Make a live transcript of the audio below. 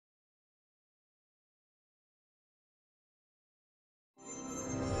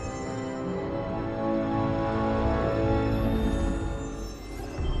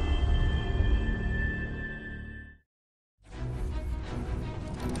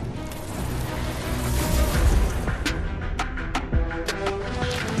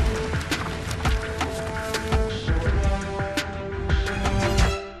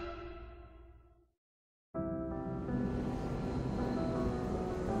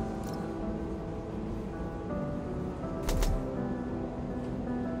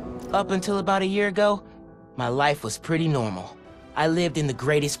Up until about a year ago, my life was pretty normal. I lived in the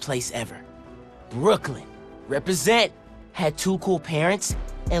greatest place ever. Brooklyn. Represent. Had 2 cool parents,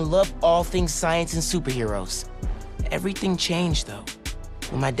 and loved all things science and superheroes. Everything changed, though,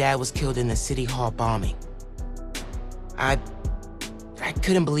 when my dad was killed in the City Hall bombing. I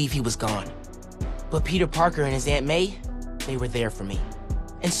couldn't believe he was gone. But Peter Parker and his Aunt May, they were there for me.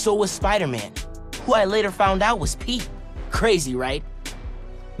 And so was Spider-Man, who I later found out was Pete. Crazy, right?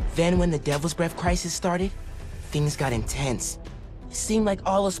 Then when the Devil's Breath crisis started, things got intense. It seemed like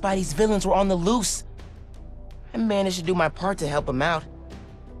all of Spidey's villains were on the loose. I managed to do my part to help him out.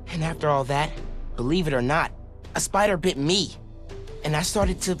 And after all that, believe it or not, a spider bit me. And I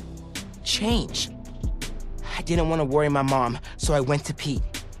started to change. I didn't want to worry my mom, so I went to Pete.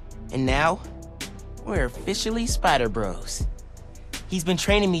 And now, we're officially Spider Bros. He's been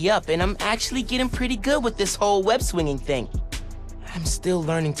training me up, and I'm actually getting pretty good with this whole web-swinging thing. I'm still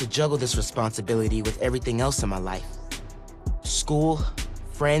learning to juggle this responsibility with everything else in my life. School,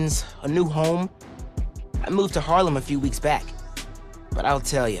 friends, a new home. I moved to Harlem a few weeks back. But I'll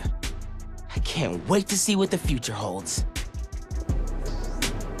tell you, I can't wait to see what the future holds.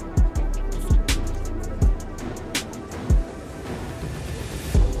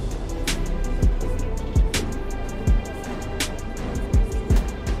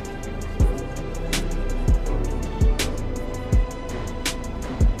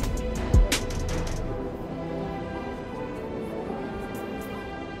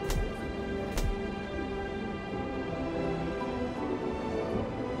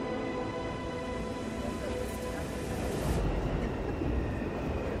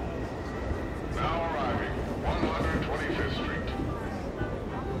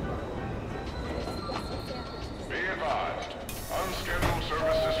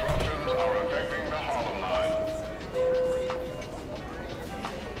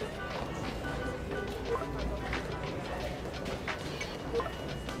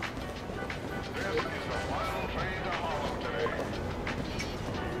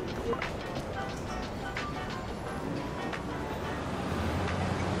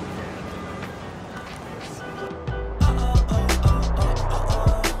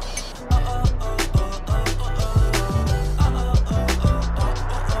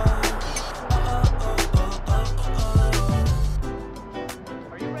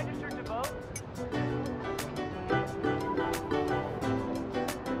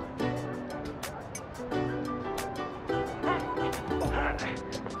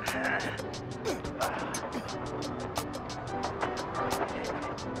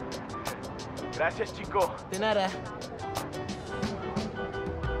 Gracias, chico. De nada.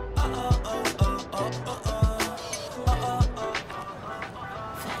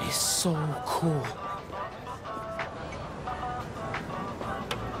 That is so cool.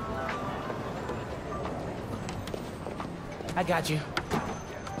 I got you.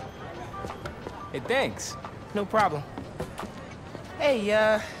 Hey, thanks. No problem.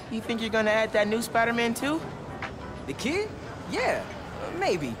 Hey, you think you're gonna add that new Spider-Man too? The kid? Yeah,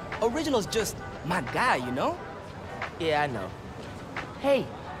 maybe. Original's just my guy, you know? Yeah, I know. Hey,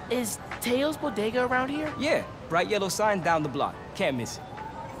 is Teo's Bodega around here? Yeah, bright yellow sign down the block. Can't miss it.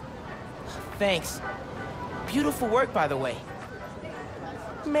 Thanks. Beautiful work, by the way.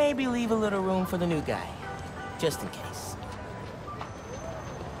 Maybe leave a little room for the new guy, just in case.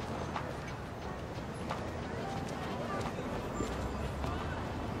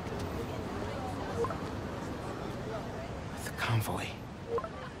 The convoy.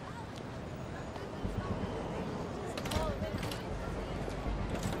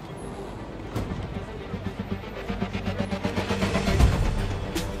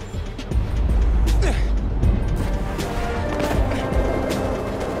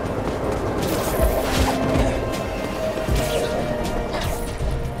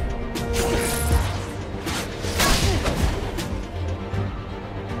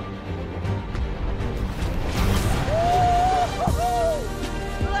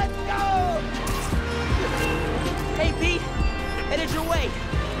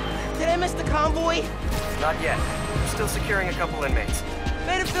 Not yet. We're still securing a couple inmates.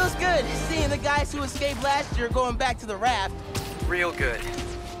 Man, it feels good seeing the guys who escaped last year going back to the raft. Real good.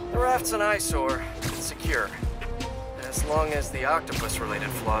 The raft's an eyesore. It's secure. As long as the octopus-related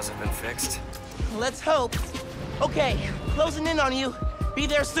flaws have been fixed. Let's hope. Okay, closing in on you. Be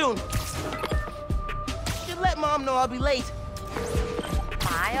there soon. Should let Mom know I'll be late.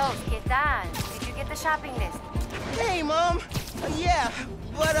 Miles, ¿qué tal? Did you get the shopping list? Hey, Mom. Yeah,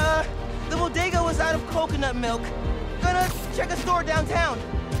 but, the bodega was out of coconut milk. Gonna check a store downtown.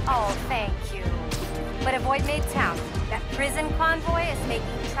 Oh, thank you. But avoid Midtown. That prison convoy is making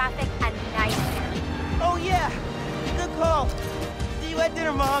traffic a nightmare. Oh yeah, good call. See you at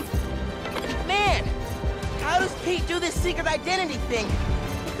dinner, Mom. Man, how does Pete do this secret identity thing?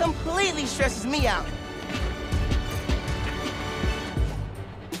 It completely stresses me out.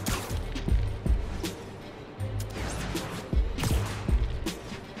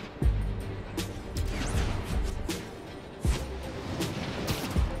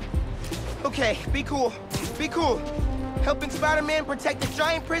 Okay, be cool. Be cool. Helping Spider-Man protect the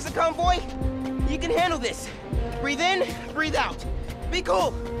giant prison convoy? You can handle this. Breathe in, breathe out. Be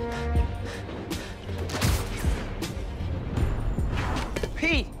cool.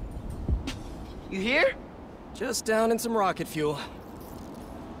 Pete, you here? Just down in some rocket fuel.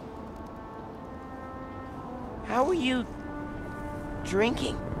 How are you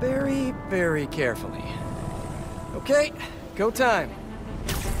drinking? Very, very carefully. Okay, go time.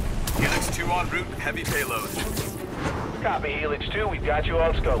 Helix 2 en route with heavy payload. Copy, Helix 2. We've got you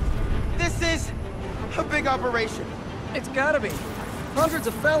on scope. This is a big operation. It's gotta be. Hundreds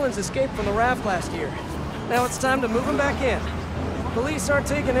of felons escaped from the raft last year. Now it's time to move them back in. Police aren't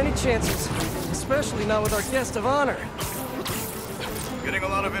taking any chances, especially not with our guest of honor. Getting a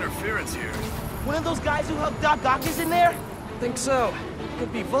lot of interference here. One of those guys who helped Doc Ock is in there? Think so.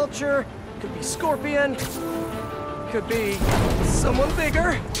 Could be Vulture, could be Scorpion, could be someone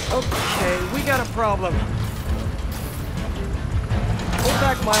bigger. Okay, we got a problem. Hold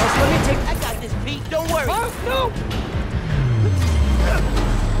back, Miles. Let me take... I got this, Pete. Don't worry. Oh, no!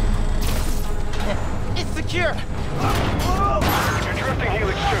 It's secure. You're drifting,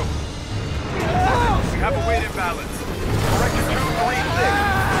 Helix 2. We have a weight imbalance. Corrector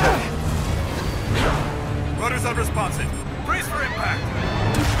 236. Rudder's unresponsive. Brace for impact.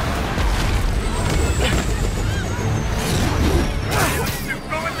 Helix 2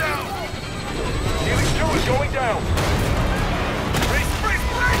 going down. Helix 2 is going down. Brace, brace,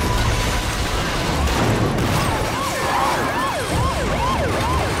 brace!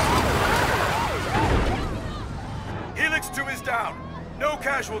 Helix 2 is down. No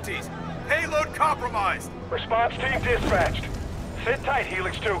casualties. Payload compromised. Response team dispatched. Sit tight,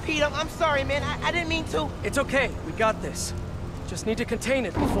 Helix 2. Pete, I'm sorry, man. I didn't mean to. It's okay. We got this. Just need to contain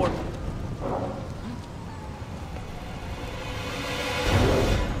it before...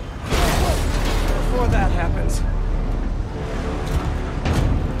 Before that happens.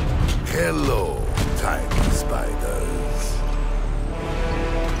 Hello, tiny spiders.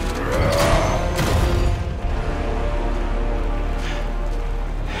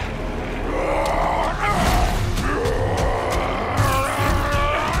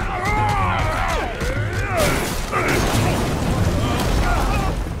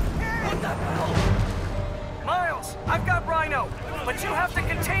 Miles, I've got Rhino, but you have to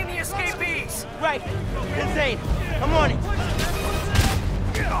contain the escapees. Right. Insane. I'm on it.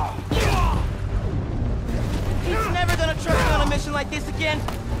 He's never gonna trust me on a mission like this again.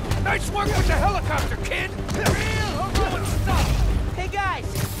 Nice work with the helicopter, kid. Real heroic stuff. Hey, guys.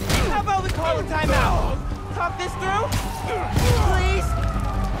 How about we call a timeout? Talk this through? Please?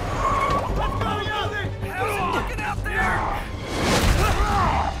 How's it looking out there?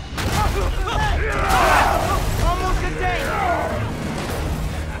 Almost contained.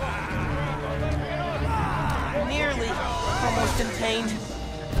 Nearly almost contained.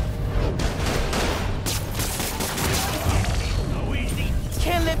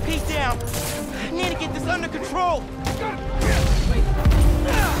 Can't let Pete down. I need to get this under control.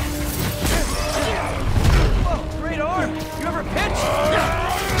 Oh, great arm. You ever pitch?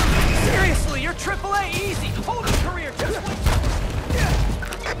 Seriously, you're AAA easy. Hold a career just like...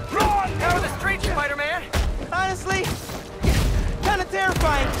 Out of the street, Spider-Man. Honestly, kinda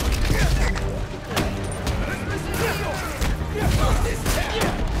terrifying.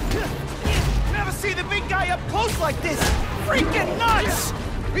 Never see the big guy up close like this. Freaking nuts!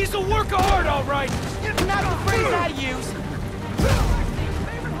 He's a work of art, all right. Not the phrase I use.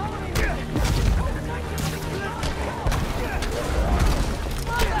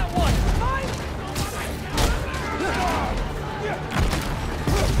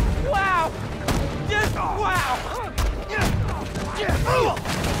 Wow! Just wow!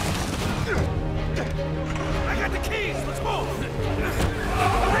 I got the keys. Let's move.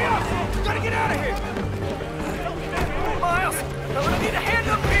 Hurry up! We gotta get out of here. Miles, I'm gonna need a hand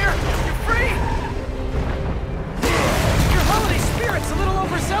up here. You're free. Your holiday spirit's a little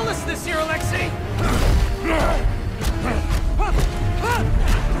overzealous this year, Alexei.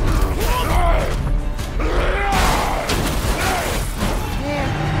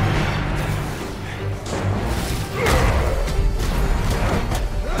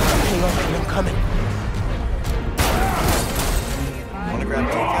 Hang on, baby, I'm coming.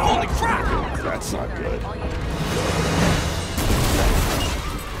 That's not good.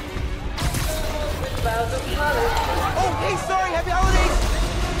 Oh, hey, sorry, happy holidays!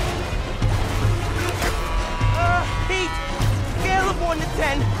 Pete, scale of 1 to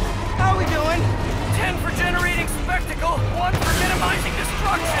 10. How we doing? 10 for generating spectacle, 1 for minimizing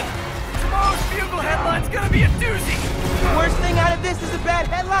destruction. Tomorrow's Bugle headline's gonna be a doozy. Worst thing out of this is a bad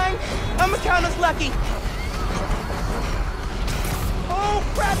headline? I'ma count us lucky. Oh,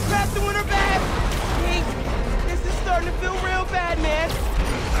 crap, doing her bad! Pete, this is starting to feel real bad, man.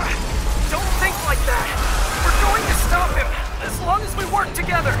 Don't think like that. We're going to stop him, as long as we work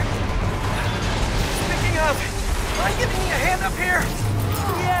together. Speaking of, am I giving you a hand up here?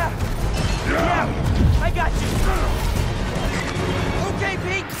 Yeah, I got you. Okay,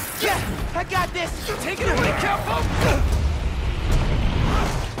 Pete. Yeah, I got this. Take it away, Capo.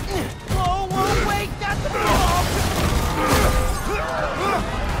 Whoa, wait, that's the ball.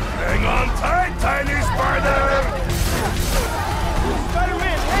 Hang on tight, tiny spider!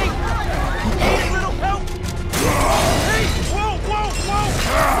 Spider-Man, hey! Need a little help? Hey, whoa!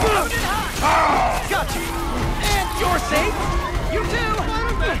 Got you. And you're safe. You too.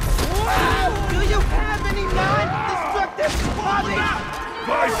 Wow! Do you have any non-destructive hobbies?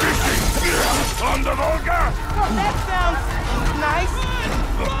 Fly fishing! On the Volga! That sounds nice.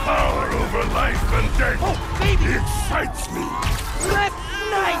 The power over life and death! Oh, baby! Excites me! That's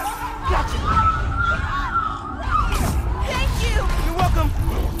nice! Gotcha! Thank you! You're welcome!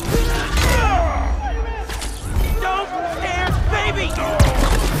 Don't scare baby!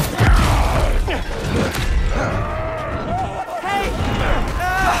 Hey!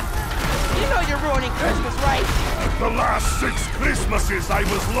 You know you're ruining Christmas, right? The last 6 Christmases I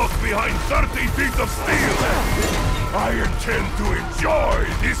was locked behind 30 feet of steel! I intend to enjoy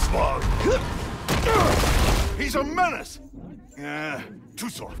this one! He's a menace! Too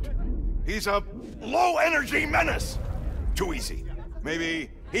soft. He's a low-energy menace! Too easy. Maybe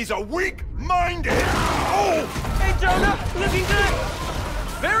he's a weak-minded! Oh! Hey, Jonah! Looking good!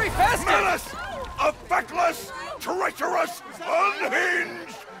 Very festive. Menace! A feckless, treacherous,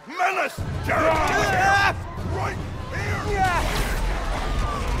 unhinged menace! Ah! Right here! Yeah!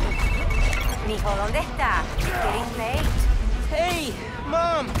 Mijo, ¿dónde está? It's getting late. Hey,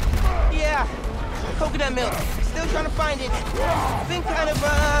 Mom! Yeah, coconut milk. Still trying to find it. Been kind of,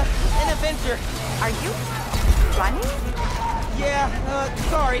 an adventure. Are you running? Yeah,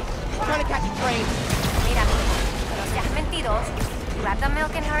 sorry. Trying to catch a train. Mira, no seas mentiroso. Grab the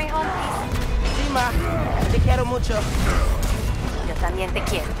milk and hurry home, please. Sí, ma. Te quiero mucho. Yo también te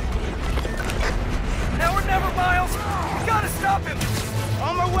quiero. Now or never, Miles. We gotta stop him.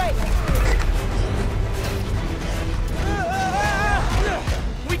 On my way.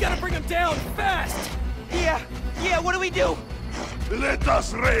 We gotta bring him down fast. Yeah, what do we do? Let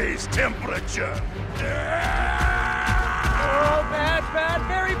us raise temperature! Oh, bad,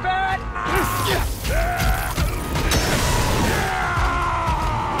 very bad.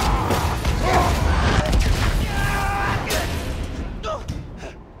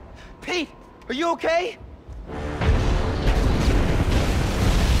 Pete, are you okay?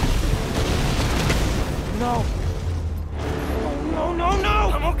 No.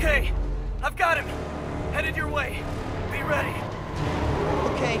 No! I'm okay. I've got him. Headed your way. Be ready.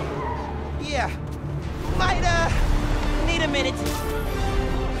 Okay. Yeah. Might, need a minute.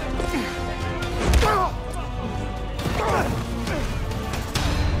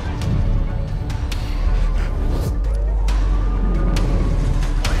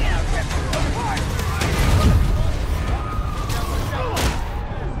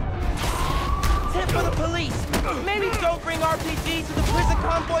 Tip for the police. Maybe don't bring RPGs to the prison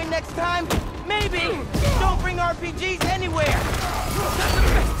convoy next time. Maybe don't bring RPGs anywhere. That's the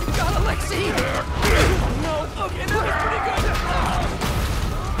best you got, Alexei. No. Okay, that was pretty good.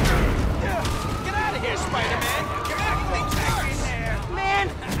 Get out of here, Spider-Man! You're acting back in there! Man,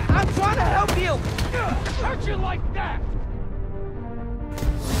 I'm trying to help you. How'd you like that?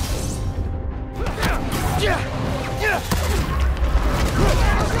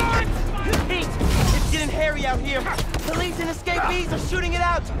 Pete, it's getting hairy out here. Police and escapees are shooting it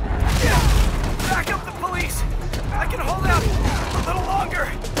out. Back up the police. I can hold out a little longer.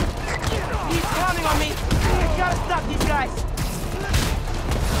 He's counting on me. I gotta stop these guys.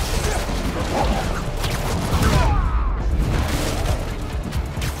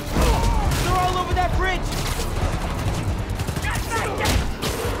 They're all over that bridge.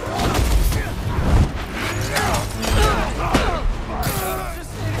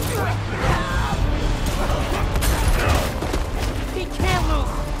 He can't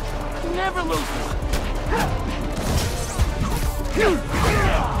lose. He never loses.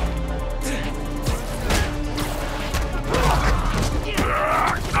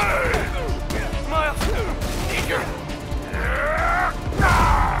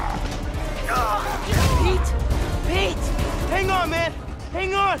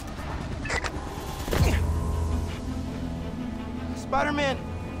 Hang on! Spider-Man,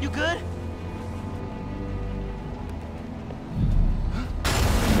 you good?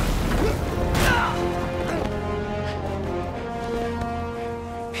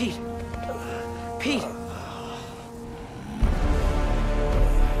 Pete. Pete.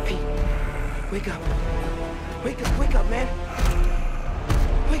 Pete. Wake up. Wake up, man.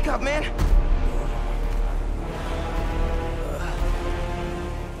 Wake up, man.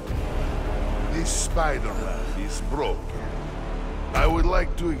 This Spider-Man is broken. I would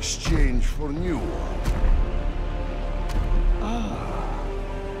like to exchange for new one.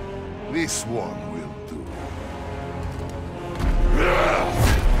 This one will do.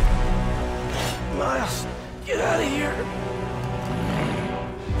 Miles, get out of here.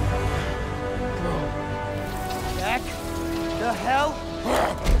 Back the hell?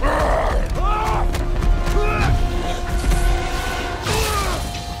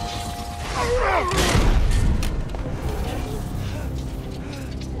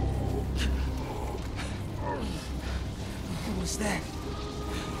 What was that?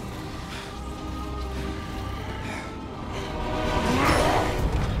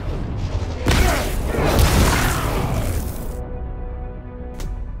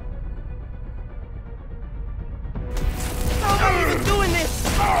 How are you even doing this?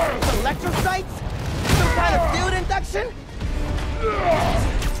 Electrocytes? Some kind of field induction?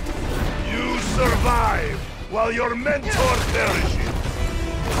 You survive while your mentor perishes.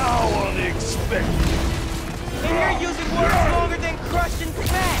 How unexpected. And you're using words longer than crushed and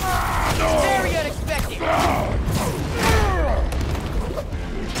smashed. Very unexpected. You're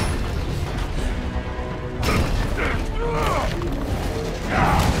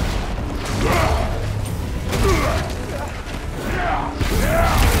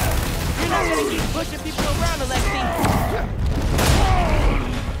not gonna keep pushing people around, Alexei.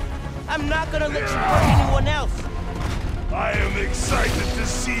 I'm not gonna let you hurt anyone else. I am excited to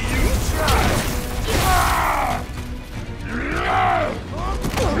see you try.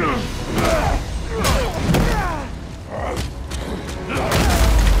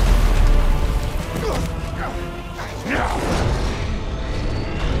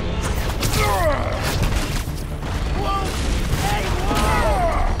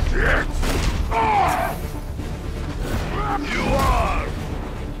 You are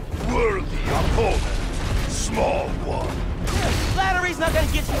worthy opponent, small one. Flattery's not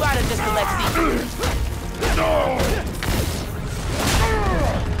gonna get you out of this, Alexei. No!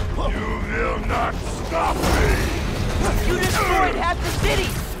 You will not stop me! You destroyed half the city!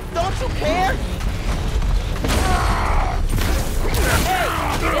 Don't you care? Hey,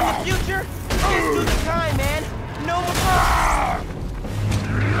 in the future, just do the time, man. No more.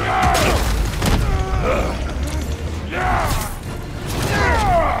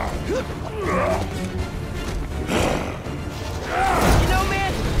 You know,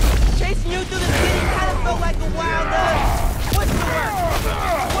 man, chasing you through the city kind of felt like a wild, what's the word?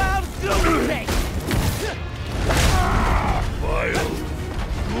 Wild goose chase. Wild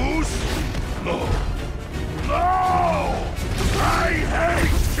goose? No. No! I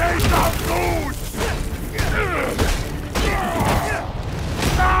hate chase of goose!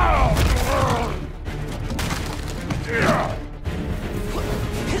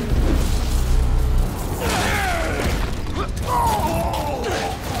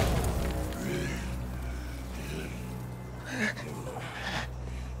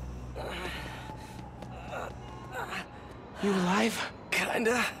 You alive?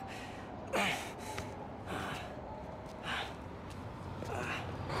 Kinda.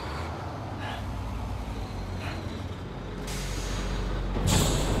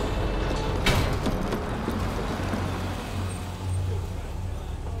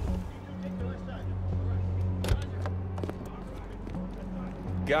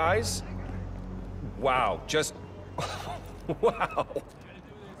 Guys? Wow, just... wow.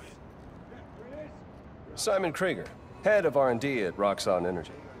 Simon Krieger, head of R&D at Roxxon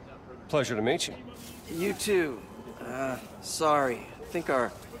Energy. Pleasure to meet you. You too. Sorry. I think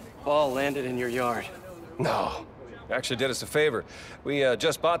our ball landed in your yard. No, actually did us a favor. We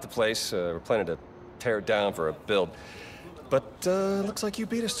just bought the place. We're planning to tear it down for a build. But looks like you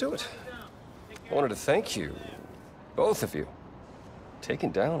beat us to it. I wanted to thank you, both of you.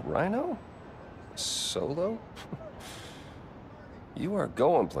 Taking down Rhino? Solo? You are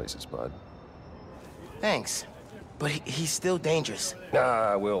going places, bud. Thanks. But he's still dangerous.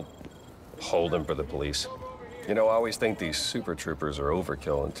 Nah, we'll hold him for the police. You know, I always think these super troopers are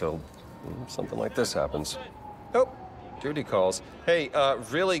overkill until something like this happens. Oh, Judy calls. Hey,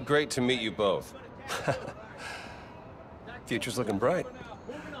 really great to meet you both. Future's looking bright.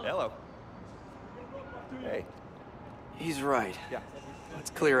 Hello. Hey. He's right.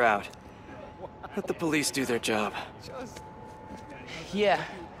 Let's clear out. Let the police do their job. Yeah.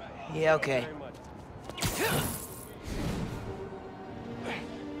 Yeah, okay.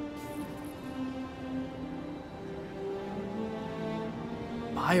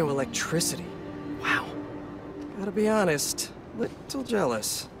 Bioelectricity. Wow. Gotta be honest, little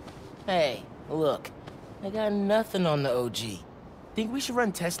jealous. Hey, look. I got nothing on the OG. Think we should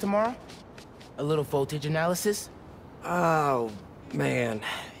run tests tomorrow? A little voltage analysis? Oh, man.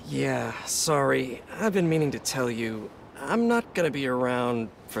 Yeah, sorry. I've been meaning to tell you, I'm not gonna be around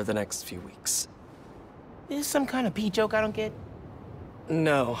for the next few weeks. Is some kind of pee joke I don't get?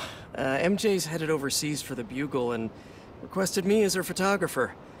 No. MJ's headed overseas for the Bugle and requested me as her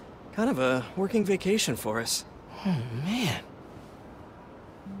photographer. Kind of a working vacation for us. Oh, man.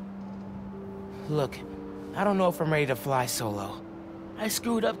 Look, I don't know if I'm ready to fly solo. I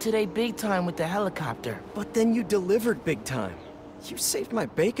screwed up today big time with the helicopter. But then you delivered big time. You saved my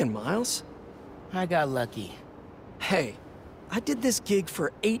bacon, Miles. I got lucky. Hey, I did this gig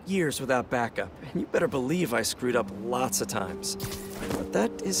for 8 years without backup, and you better believe I screwed up lots of times. But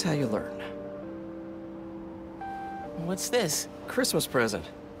that is how you learn. What's this? Christmas present.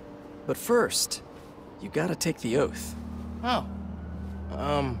 But first, you gotta take the oath. Oh.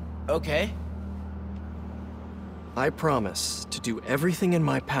 Okay. I promise to do everything in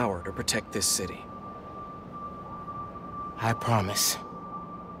my power to protect this city. I promise.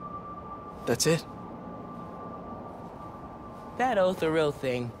 That's it? That oath a real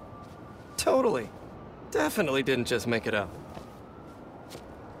thing. Totally. Definitely didn't just make it up.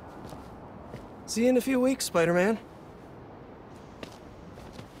 See you in a few weeks, Spider-Man.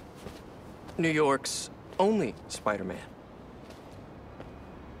 New York's only Spider-Man.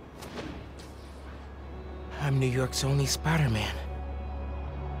 I'm New York's only Spider-Man.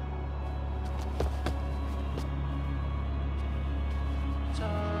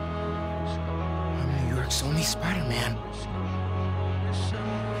 I'm New York's only Spider-Man.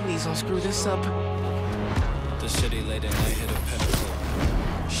 Please don't screw this up. The city late at night hit a pinnacle.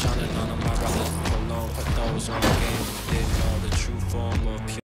 Shining on my brothers, prolong, put those on game. Didn't know the true form of